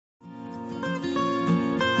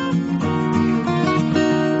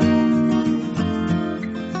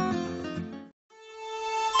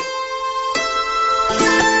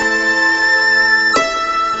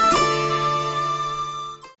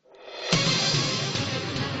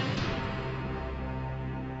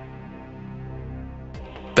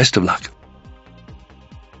Best of luck.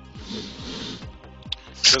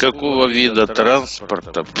 С какого вида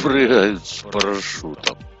транспорта прыгают с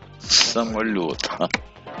парашютом? С самолета.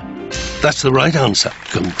 That's the right answer.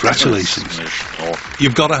 Congratulations. Смешно.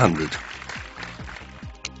 You've got 100.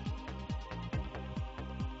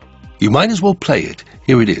 You might as well play it.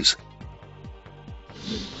 Here it is.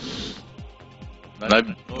 На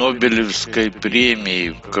Нобелевской премии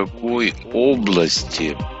в какой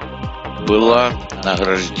области была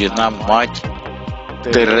награждена мать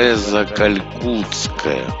Тереза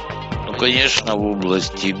Калькутская? Ну, конечно, в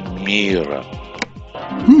области мира.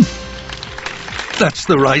 That's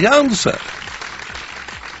the right answer.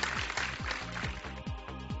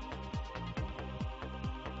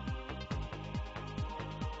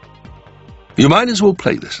 You might as well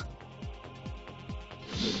play this.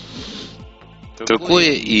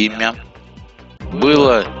 Какое имя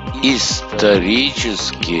было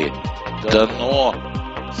исторически дано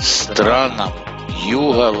странам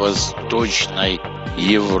Юго-Восточной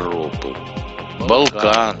Европы?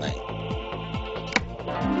 Балканы.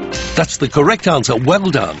 That's the correct answer.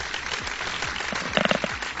 Well done.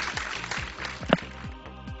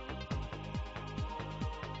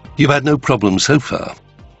 You've had no problems so far.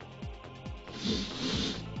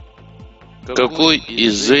 Какой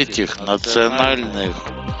из этих национальных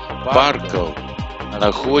парков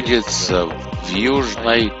находится в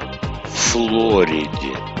Южной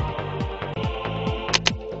Флориде?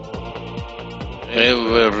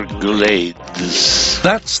 Everglades.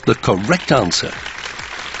 That's the correct answer.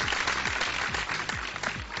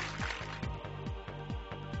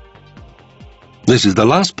 This is the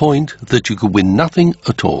last point that you could win nothing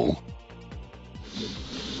at all.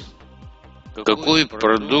 Какой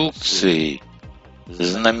продукцией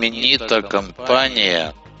знаменита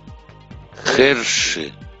компания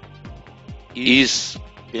Hershey из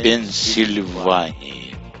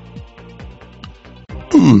Пенсильвании?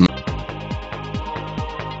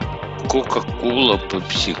 Кока-кола,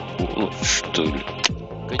 пепси-кола, что ли?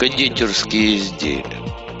 Кондитерские изделия.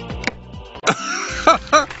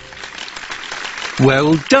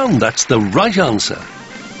 Well done. That's the right answer.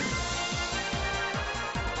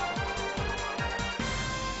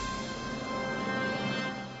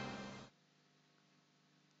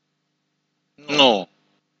 Ну,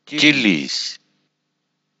 делись.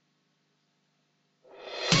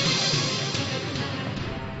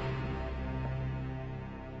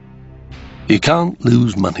 You can't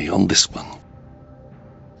lose money on this one.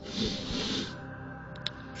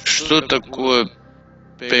 Что такое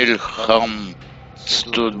Pelham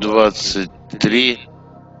 123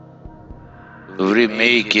 в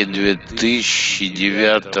ремейке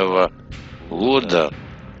 2009 года?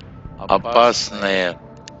 Опасные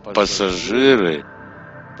пассажиры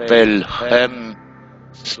Pelham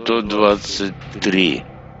 123.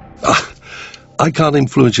 I can't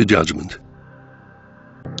influence your judgment.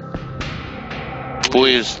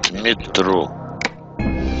 Поезд метро.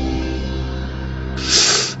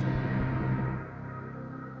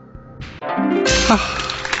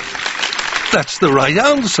 That's the right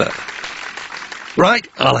answer. Right,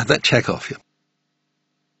 I'll have that check off you.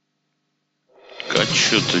 А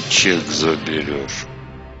чё ты чек заберешь?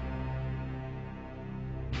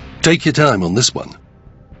 Take your time on this one.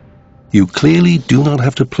 You clearly do not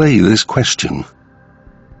have to play this question.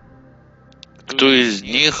 Кто из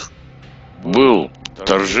них был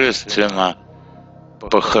торжественно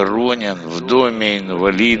похоронен в доме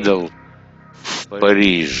инвалидов в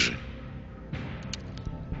Париже?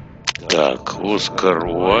 Так, Оскар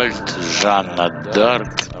Уальд, Жанна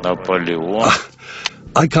Дарк, Наполеон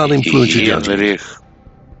I can't и influence your judgment. Генрих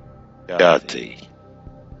V.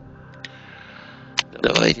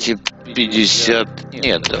 Давайте 50...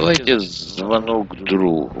 Нет, давайте звонок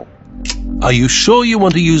другу. Are you sure you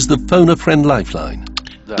want to use the phone a friend lifeline?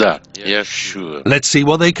 Да, я sure. Let's see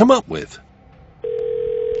what they come up with.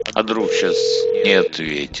 А друг сейчас не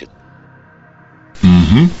ответит.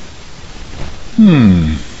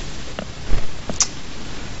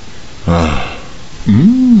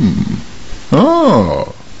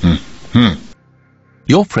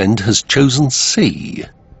 Your friend has chosen C.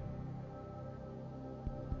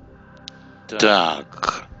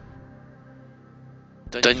 Так.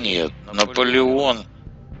 Да нет, Наполеон.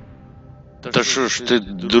 Да что ж ты,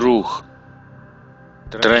 друг,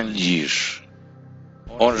 трандишь?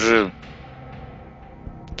 Он же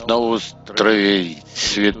на острове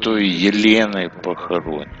Святой Елены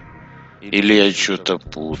похоронен. Или я что-то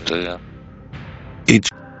путаю? Не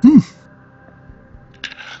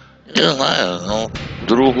знаю, ну,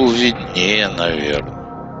 другу виднее,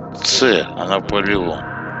 наверное. С, а Наполеон.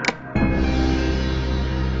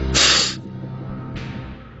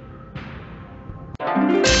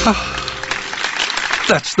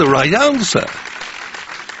 That's the right answer.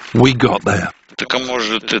 We got there. Так а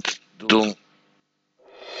может этот дом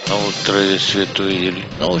на острове Святой Елены?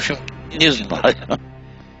 Ну, в общем, не знаю.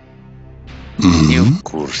 Не в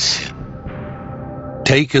курсе.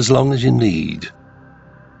 Take as long as you need.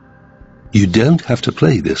 You don't have to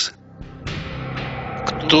play this.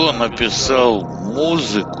 Кто написал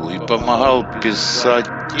музыку и помогал писать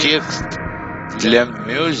текст для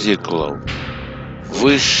мюзиклов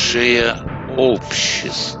 «Высшее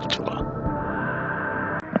общество»?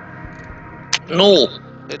 Ну,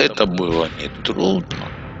 это было нетрудно.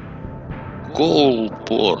 Коул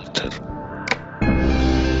Портер.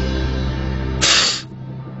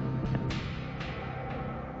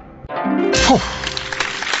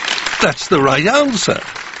 That's the right answer.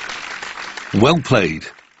 Well played.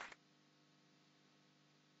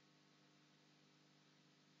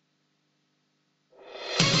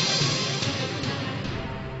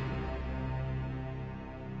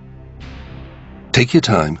 Take your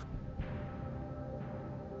time.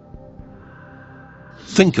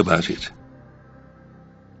 Think about it.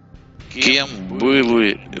 Кем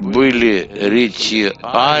были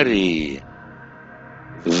ретиарии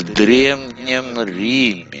в Древнем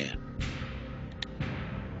Риме?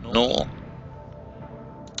 Ну,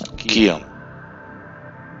 кем?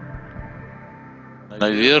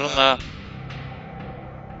 Наверное,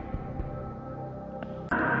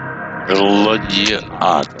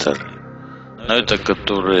 гладиаторы. Но это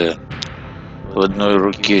которые в одной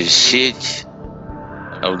руке сеть,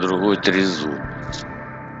 а в другой трезубец.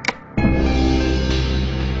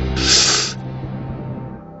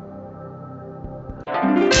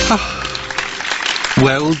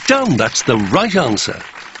 Well done, that's the right answer.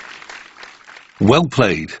 Well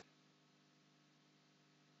played.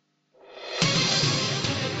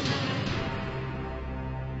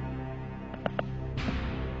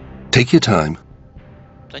 Take your time.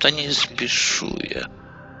 Да не спешу я.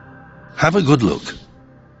 Have a good look.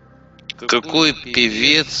 Какой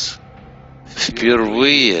певец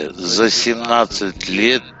впервые за 17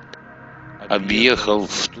 лет объехал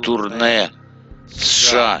в турне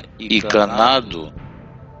США и Канаду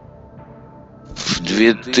в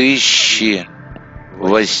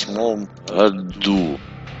 2008 году?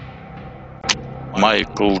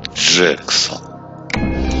 Майкл Джексон.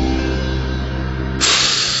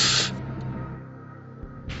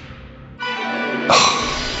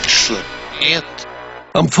 Что, нет?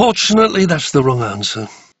 Unfortunately, that's the wrong answer.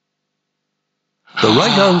 The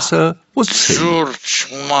right answer was C. Джордж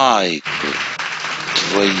Майкл.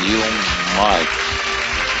 Твою мать.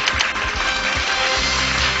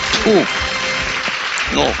 Фу.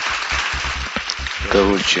 Ну,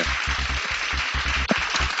 короче,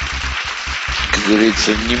 как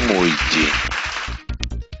говорится, не мой день.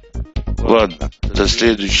 Ладно, до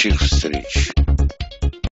следующих встреч.